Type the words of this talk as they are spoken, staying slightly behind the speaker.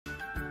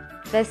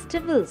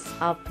Festivals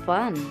are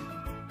fun.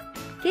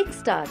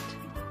 Kickstart.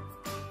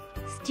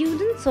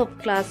 Students of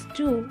class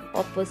 2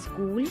 of a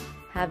school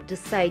have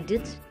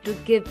decided to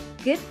give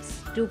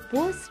gifts to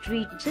poor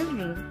street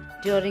children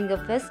during a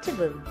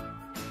festival.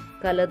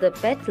 Color the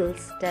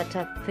petals that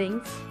have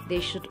things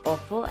they should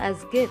offer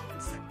as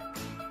gifts.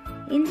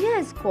 India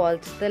is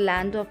called the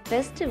land of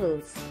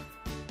festivals.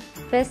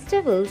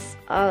 Festivals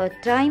are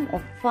a time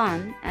of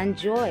fun and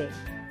joy.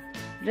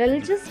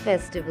 Religious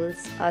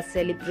festivals are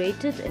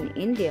celebrated in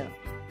India.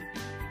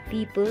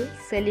 People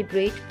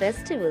celebrate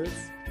festivals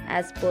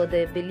as per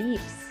their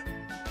beliefs.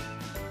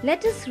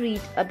 Let us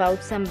read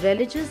about some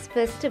religious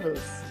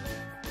festivals.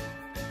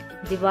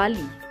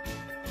 Diwali.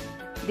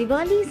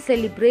 Diwali is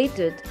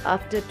celebrated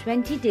after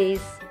 20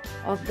 days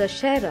of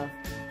Dashera.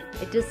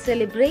 It is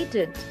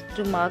celebrated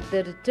to mark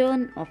the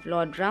return of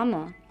Lord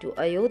Rama to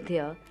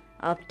Ayodhya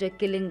after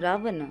killing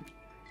Ravana.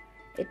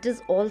 It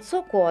is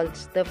also called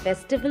the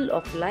Festival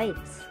of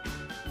Lights.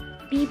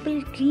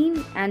 People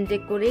clean and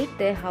decorate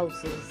their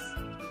houses.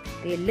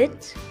 They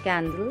lit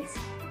candles,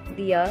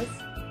 diyas,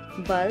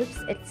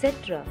 bulbs,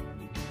 etc.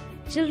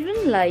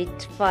 Children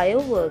light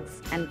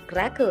fireworks and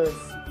crackers.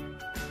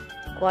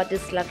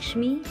 Goddess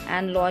Lakshmi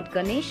and Lord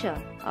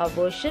Ganesha are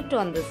worshipped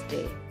on this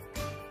day.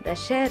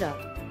 Dashera.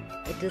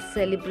 It is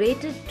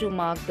celebrated to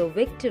mark the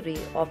victory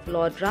of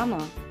Lord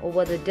Rama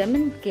over the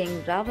demon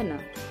king Ravana.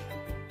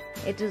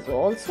 It is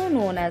also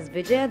known as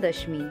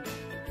Vijayadashmi.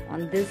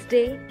 On this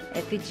day,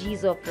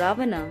 effigies of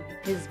Ravana,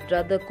 his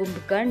brother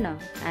Kumbhakarna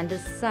and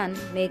his son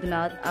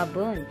Meghnad are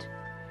burnt.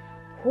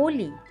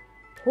 Holi.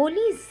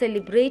 Holi is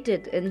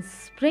celebrated in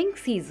spring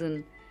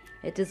season.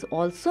 It is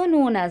also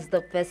known as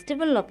the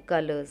Festival of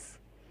Colors.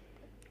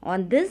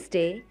 On this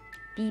day,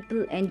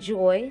 people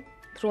enjoy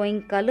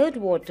throwing colored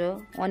water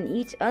on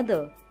each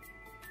other.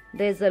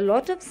 There is a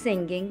lot of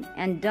singing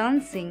and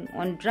dancing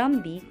on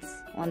drum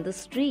beats on the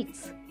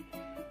streets.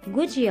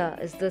 Gujia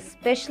is the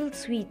special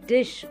sweet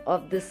dish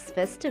of this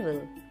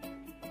festival.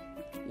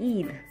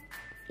 Eid.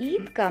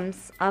 Eid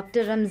comes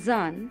after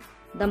Ramzan,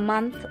 the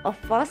month of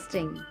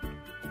fasting.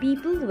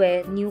 People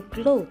wear new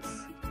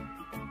clothes.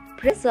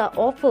 Prayers are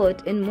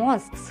offered in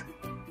mosques.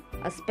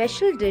 A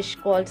special dish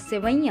called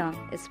sevaiya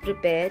is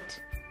prepared.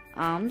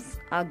 Alms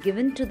are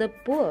given to the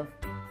poor.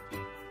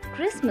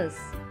 Christmas.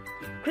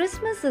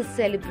 Christmas is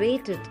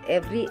celebrated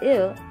every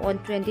year on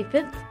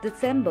 25th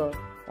December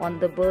on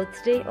the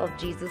birthday of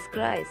Jesus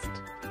Christ.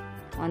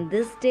 On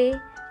this day,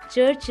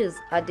 churches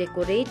are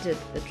decorated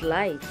with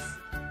lights.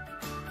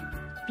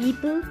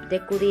 People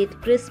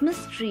decorate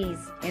Christmas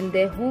trees in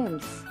their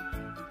homes.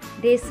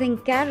 They sing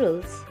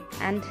carols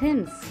and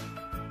hymns.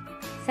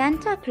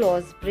 Santa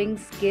Claus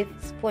brings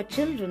gifts for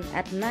children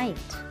at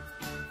night.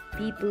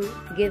 People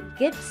give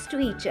gifts to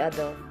each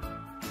other.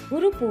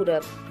 Guru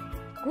Purab.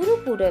 Guru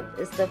Purab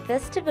is the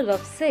festival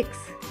of Sikhs.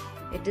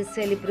 It is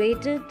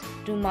celebrated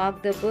to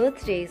mark the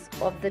birthdays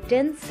of the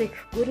 10 Sikh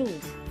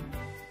Gurus.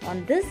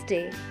 On this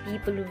day,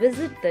 people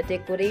visit the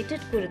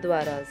decorated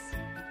Gurudwaras.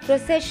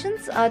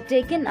 Processions are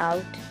taken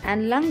out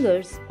and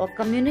langars or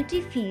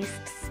community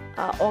feasts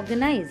are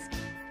organized.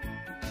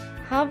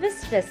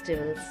 Harvest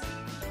festivals.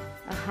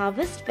 A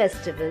harvest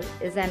festival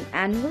is an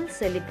annual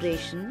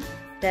celebration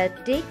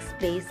that takes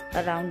place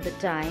around the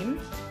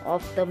time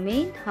of the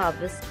main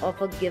harvest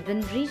of a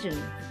given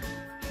region.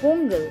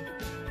 Pongal.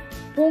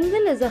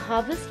 Pongal is a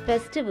harvest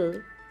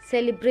festival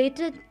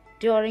celebrated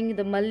during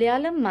the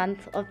Malayalam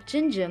month of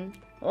Chinjam,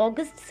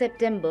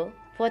 August-September,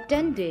 for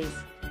 10 days.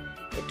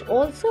 It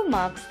also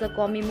marks the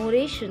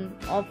commemoration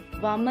of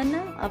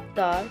Vamana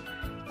avatar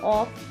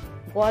of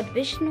God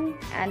Vishnu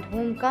and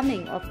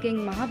homecoming of King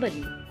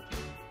Mahabali.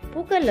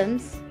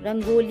 Pukalams,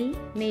 Rangoli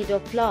made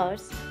of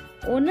flowers,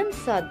 Onam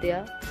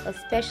Sadhya, a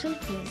special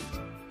feast,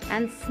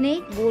 and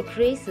snake boat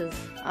races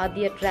are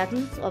the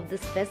attractions of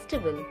this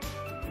festival.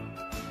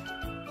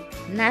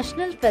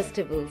 National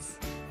festivals.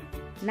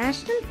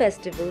 National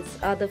festivals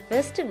are the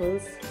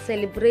festivals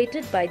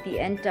celebrated by the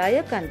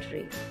entire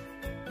country.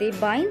 They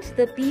bind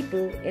the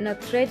people in a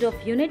thread of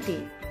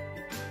unity.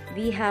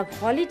 We have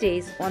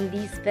holidays on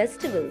these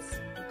festivals.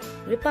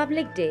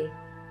 Republic Day.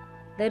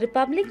 The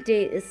Republic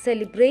Day is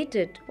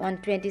celebrated on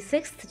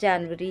 26th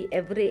January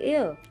every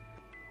year.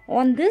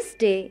 On this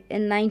day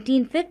in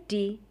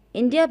 1950,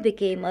 India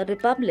became a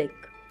republic.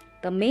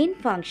 The main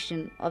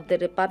function of the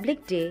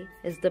Republic Day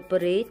is the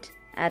parade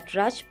at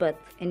Rajpath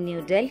in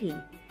New Delhi.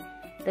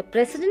 The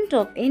President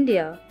of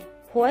India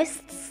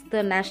hoists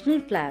the national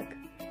flag.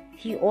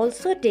 He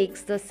also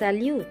takes the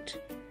salute.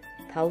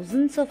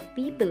 Thousands of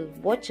people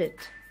watch it.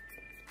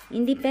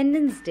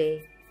 Independence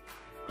Day.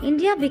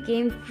 India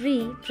became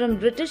free from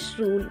British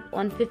rule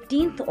on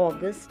 15th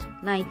August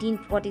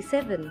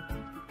 1947.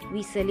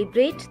 We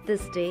celebrate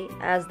this day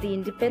as the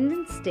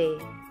Independence Day.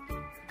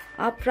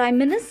 Our Prime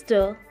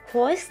Minister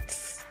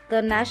hoists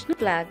the national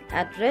flag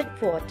at Red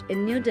Fort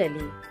in New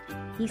Delhi.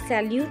 He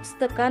salutes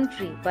the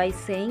country by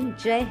saying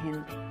Jai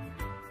Hind.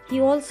 He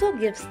also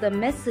gives the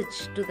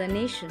message to the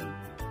nation.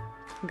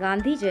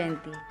 Gandhi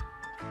Jayanti.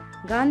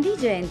 Gandhi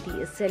Jayanti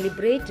is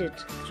celebrated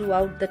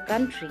throughout the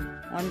country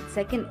on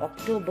 2nd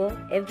October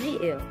every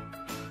year.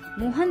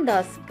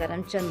 Mohandas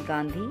Karamchand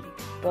Gandhi,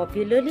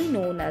 popularly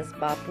known as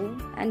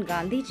Bapu and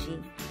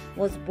Gandhiji,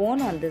 was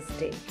born on this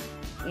day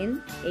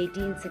in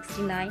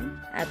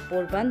 1869 at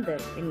Porbandar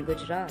in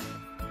Gujarat.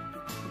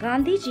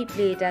 Gandhiji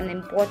played an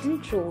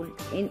important role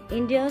in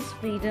India's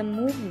freedom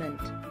movement.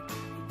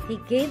 He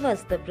gave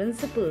us the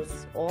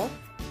principles of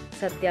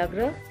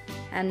Satyagraha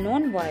and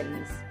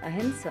non-violence,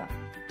 ahimsa.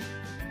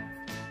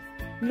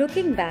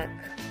 Looking back,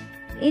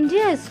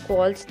 India is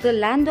called the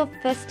land of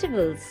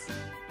festivals.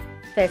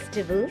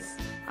 Festivals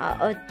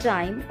are a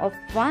time of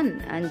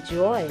fun and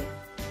joy.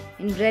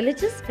 In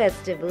religious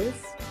festivals,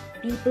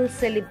 people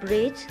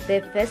celebrate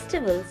their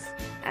festivals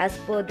as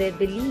per their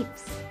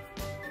beliefs.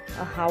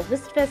 A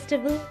harvest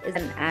festival is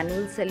an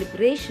annual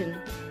celebration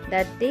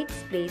that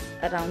takes place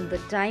around the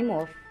time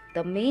of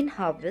the main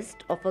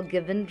harvest of a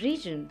given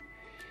region.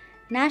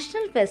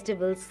 National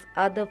festivals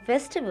are the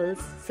festivals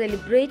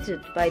celebrated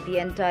by the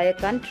entire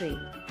country.